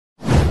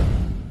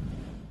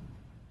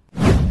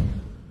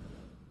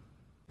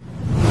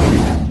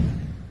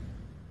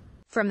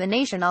From The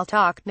Nation, I'll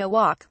talk, no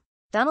walk.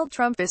 Donald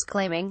Trump is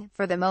claiming,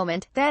 for the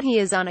moment, that he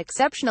is on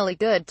exceptionally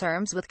good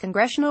terms with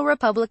congressional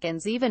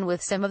Republicans, even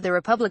with some of the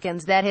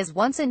Republicans that his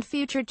once and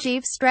future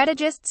chief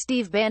strategist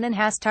Steve Bannon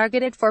has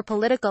targeted for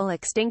political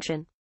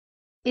extinction.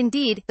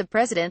 Indeed, the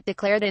president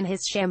declared in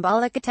his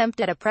shambolic attempt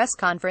at a press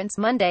conference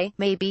Monday,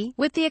 maybe,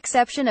 with the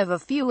exception of a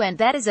few, and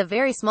that is a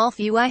very small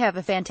few, I have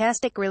a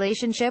fantastic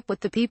relationship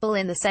with the people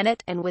in the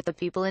Senate, and with the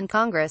people in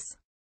Congress.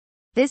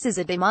 This is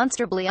a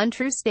demonstrably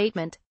untrue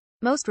statement.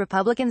 Most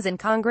Republicans in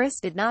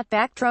Congress did not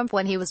back Trump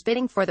when he was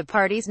bidding for the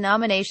party's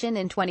nomination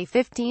in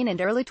 2015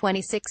 and early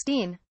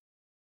 2016.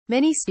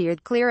 Many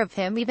steered clear of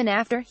him even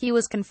after he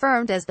was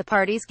confirmed as the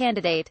party's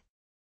candidate.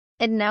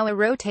 And now a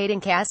rotating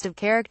cast of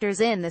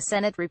characters in the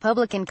Senate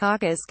Republican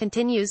caucus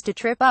continues to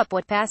trip up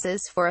what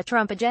passes for a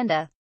Trump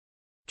agenda.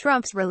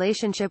 Trump's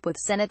relationship with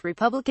Senate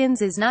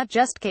Republicans is not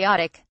just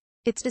chaotic,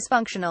 it's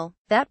dysfunctional.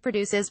 That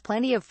produces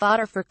plenty of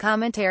fodder for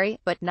commentary,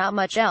 but not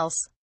much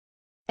else.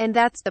 And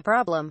that's the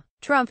problem.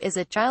 Trump is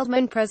a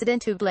childman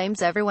president who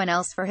blames everyone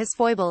else for his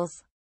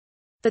foibles.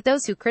 But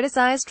those who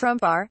criticize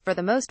Trump are, for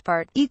the most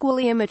part,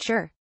 equally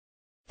immature.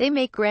 They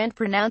make grand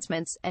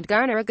pronouncements, and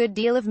garner a good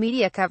deal of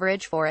media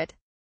coverage for it.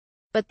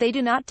 But they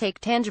do not take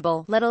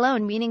tangible, let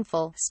alone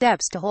meaningful,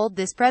 steps to hold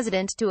this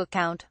president to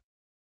account.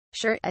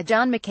 Sure, a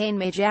John McCain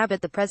may jab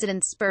at the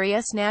president's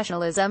spurious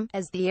nationalism,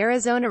 as the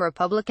Arizona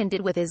Republican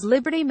did with his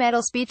Liberty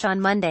Medal speech on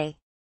Monday.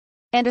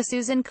 And a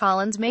Susan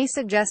Collins may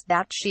suggest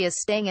that she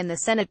is staying in the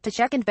Senate to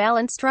check and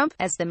balance Trump,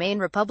 as the Maine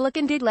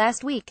Republican did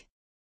last week.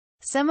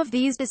 Some of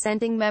these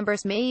dissenting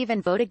members may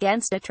even vote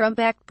against a Trump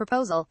Act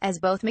proposal, as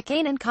both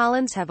McCain and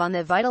Collins have on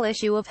the vital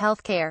issue of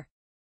health care.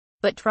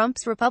 But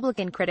Trump's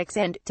Republican critics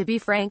and, to be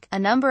frank, a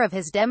number of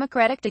his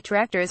Democratic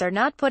detractors are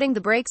not putting the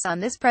brakes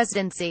on this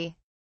presidency.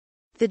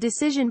 The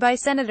decision by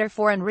Senator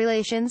Foreign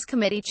Relations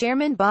Committee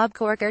Chairman Bob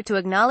Corker to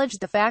acknowledge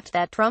the fact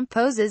that Trump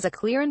poses a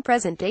clear and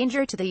present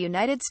danger to the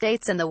United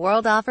States and the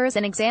world offers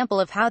an example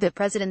of how the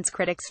president's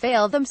critics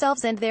fail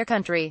themselves and their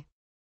country.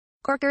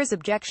 Corker's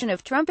objection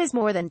of Trump is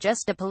more than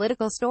just a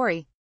political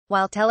story.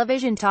 While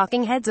television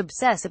talking heads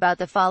obsess about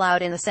the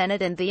fallout in the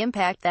Senate and the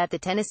impact that the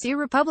Tennessee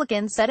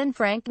Republicans' sudden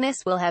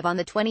frankness will have on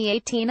the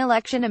 2018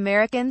 election,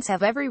 Americans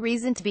have every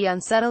reason to be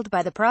unsettled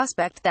by the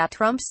prospect that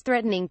Trump's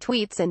threatening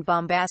tweets and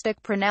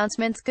bombastic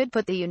pronouncements could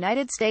put the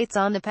United States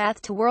on the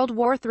path to World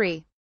War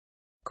III.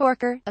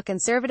 Corker, a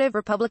conservative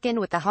Republican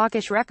with a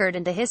hawkish record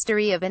and a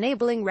history of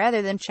enabling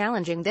rather than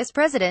challenging this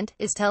president,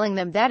 is telling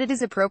them that it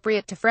is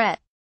appropriate to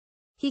fret.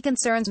 "He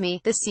concerns me,"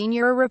 the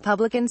senior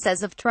Republican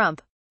says of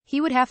Trump. "He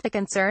would have to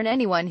concern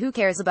anyone who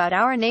cares about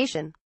our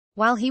nation."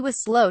 While he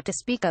was slow to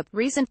speak up,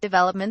 recent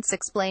developments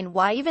explain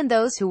why even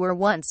those who were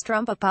once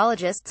Trump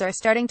apologists are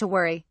starting to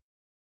worry.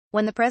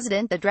 When the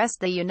president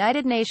addressed the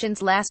United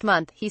Nations last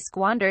month, he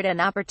squandered an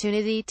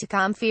opportunity to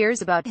calm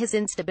fears about his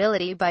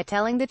instability by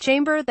telling the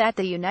chamber that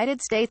the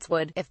United States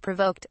would, if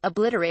provoked,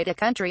 obliterate a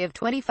country of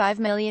 25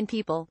 million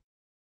people.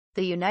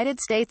 "The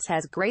United States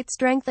has great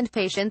strength and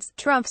patience,"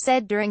 Trump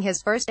said during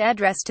his first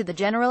address to the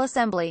General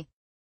Assembly.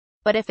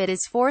 "But if it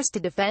is forced to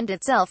defend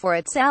itself or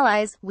its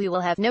allies, we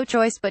will have no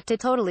choice but to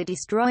totally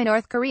destroy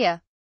North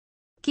Korea."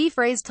 Key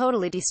phrase,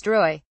 totally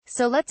destroy.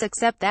 So let's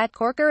accept that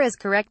Corker is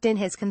correct in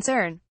his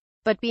concern.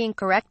 But being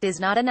correct is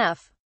not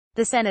enough.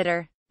 The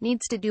senator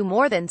needs to do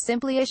more than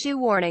simply issue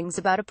warnings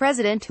about a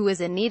president who is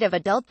in need of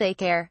adult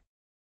daycare.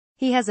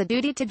 He has a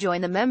duty to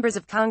join the members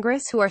of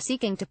Congress who are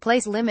seeking to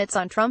place limits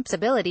on Trump's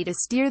ability to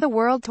steer the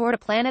world toward a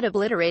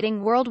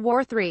planet-obliterating World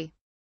War III.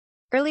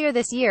 Earlier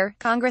this year,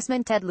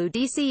 Congressman Ted Lieu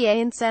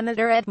DCA and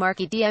Senator Ed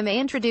Markey DMA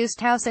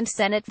introduced House and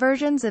Senate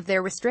versions of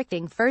their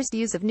Restricting First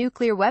Use of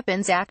Nuclear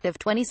Weapons Act of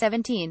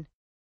 2017.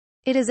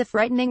 It is a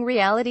frightening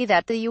reality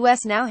that the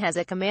U.S. now has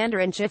a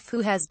commander-in-chief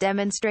who has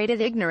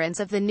demonstrated ignorance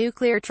of the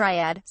nuclear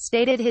triad,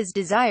 stated his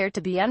desire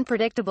to be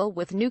unpredictable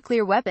with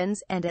nuclear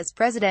weapons, and as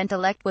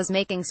president-elect was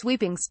making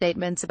sweeping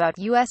statements about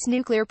U.S.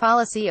 nuclear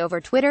policy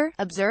over Twitter,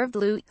 observed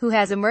Lieu, who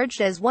has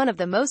emerged as one of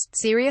the most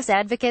serious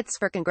advocates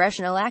for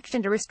congressional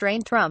action to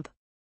restrain Trump.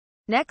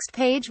 Next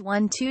page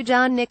 1-2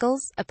 John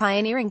Nichols, a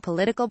pioneering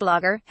political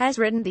blogger, has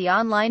written the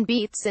online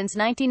beat since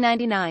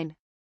 1999.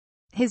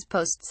 His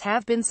posts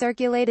have been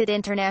circulated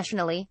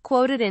internationally,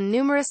 quoted in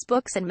numerous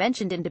books and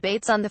mentioned in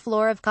debates on the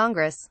floor of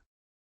Congress.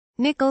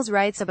 Nichols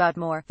writes about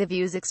more. The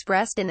views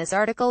expressed in this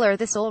article are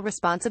the sole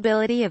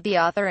responsibility of the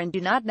author and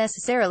do not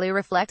necessarily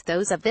reflect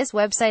those of this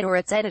website or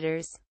its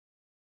editors.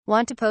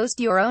 Want to post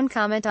your own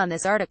comment on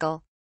this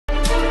article?